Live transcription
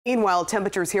Meanwhile,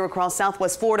 temperatures here across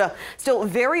southwest Florida still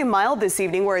very mild this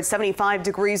evening. We're at 75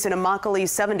 degrees in Immokalee,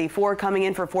 74 coming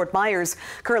in for Fort Myers,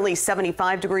 currently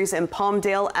 75 degrees in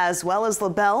Palmdale as well as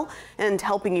LaBelle, and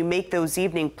helping you make those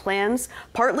evening plans.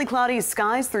 Partly cloudy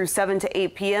skies through 7 to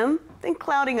 8 p.m. then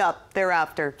clouding up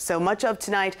thereafter. So much of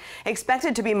tonight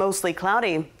expected to be mostly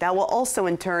cloudy. That will also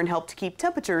in turn help to keep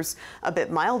temperatures a bit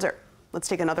milder. Let's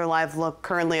take another live look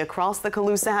currently across the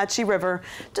Caloosahatchee River.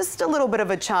 Just a little bit of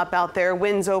a chop out there.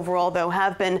 Winds overall, though,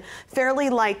 have been fairly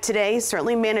light today,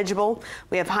 certainly manageable.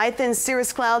 We have high, thin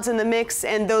cirrus clouds in the mix,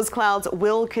 and those clouds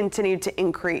will continue to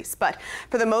increase. But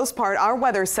for the most part, our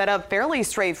weather set up fairly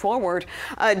straightforward.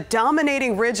 A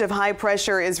dominating ridge of high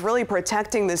pressure is really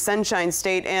protecting the Sunshine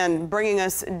State and bringing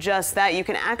us just that. You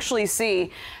can actually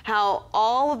see how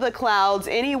all of the clouds,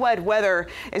 any wet weather,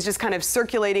 is just kind of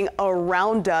circulating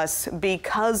around us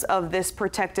because of this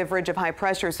protective ridge of high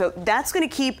pressure. So that's going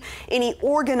to keep any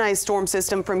organized storm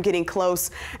system from getting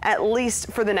close, at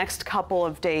least for the next couple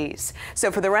of days.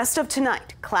 So for the rest of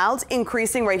tonight, clouds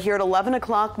increasing right here at 11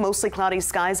 o'clock. Mostly cloudy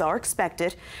skies are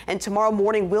expected, and tomorrow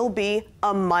morning will be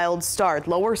a mild start.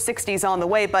 Lower 60s on the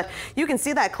way, but you can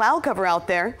see that cloud cover out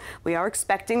there. We are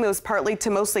expecting those partly to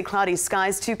mostly cloudy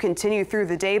skies to continue through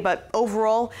the day, but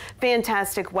overall,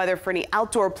 fantastic weather for any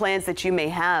outdoor plans that you may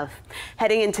have.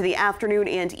 Heading into the afternoon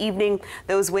and evening,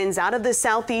 those winds out of the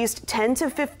southeast 10 to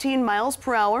 15 miles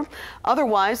per hour.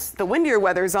 Otherwise, the windier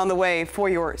weather is on the way for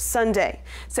your Sunday.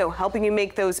 So helping you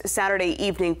make those Saturday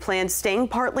evening plans, staying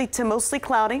partly to mostly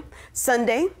cloudy.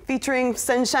 Sunday featuring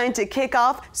sunshine to kick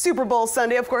off Super Bowl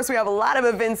Sunday. Of course, we have a lot of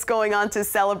events going on to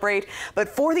celebrate, but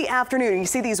for the afternoon, you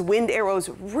see these wind arrows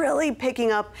really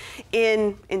picking up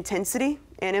in intensity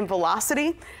and in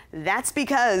velocity. That's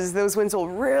because those winds will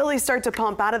really start to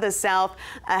pump out of the south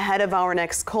ahead of our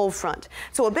next cold front.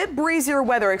 So a bit breezier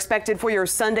weather expected for your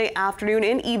Sunday afternoon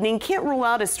and evening. Can't rule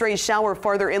out a stray shower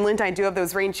farther inland. I do have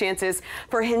those rain chances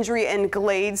for Hendry and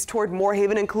Glades toward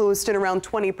Moorhaven and Clewiston around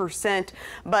 20%,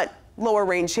 but lower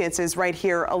rain chances right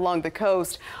here along the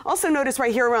coast. Also notice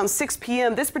right here around 6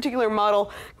 p.m. this particular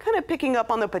model kind of picking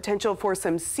up on the potential for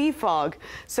some sea fog.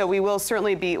 So we will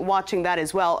certainly be watching that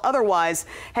as well. Otherwise,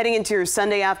 heading into your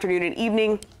Sunday afternoon and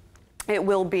evening, it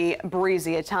will be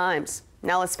breezy at times.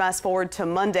 Now let's fast forward to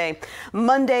Monday.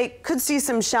 Monday could see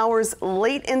some showers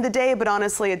late in the day, but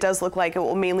honestly, it does look like it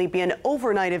will mainly be an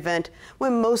overnight event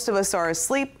when most of us are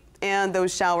asleep, and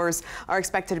those showers are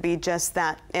expected to be just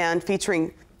that, and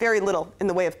featuring very little in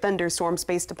the way of thunderstorms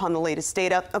based upon the latest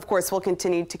data. Of course, we'll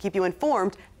continue to keep you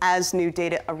informed as new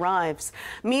data arrives.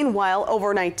 Meanwhile,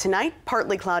 overnight tonight,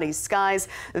 partly cloudy skies.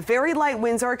 Very light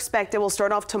winds are expected. We'll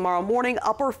start off tomorrow morning,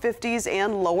 upper 50s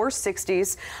and lower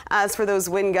 60s. As for those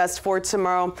wind gusts for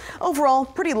tomorrow, overall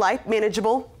pretty light,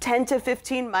 manageable, 10 to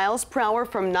 15 miles per hour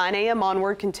from 9 a.m.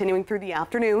 onward, continuing through the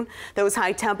afternoon. Those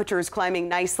high temperatures climbing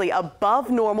nicely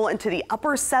above normal into the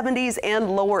upper 70s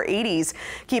and lower 80s.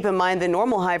 Keep in mind the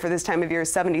normal high for this time of year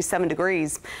is 77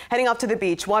 degrees. Heading off to the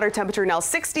beach, water temperature now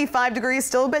 65 degrees,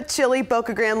 still a bit chilly.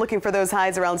 Boca Grande looking for those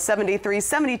highs around 73,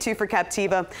 72 for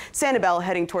Captiva. Sanibel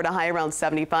heading toward a high around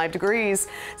 75 degrees.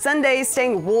 Sunday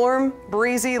staying warm,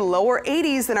 breezy, lower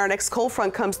 80s, and our next cold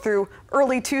front comes through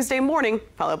early Tuesday morning,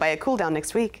 followed by a cool down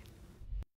next week.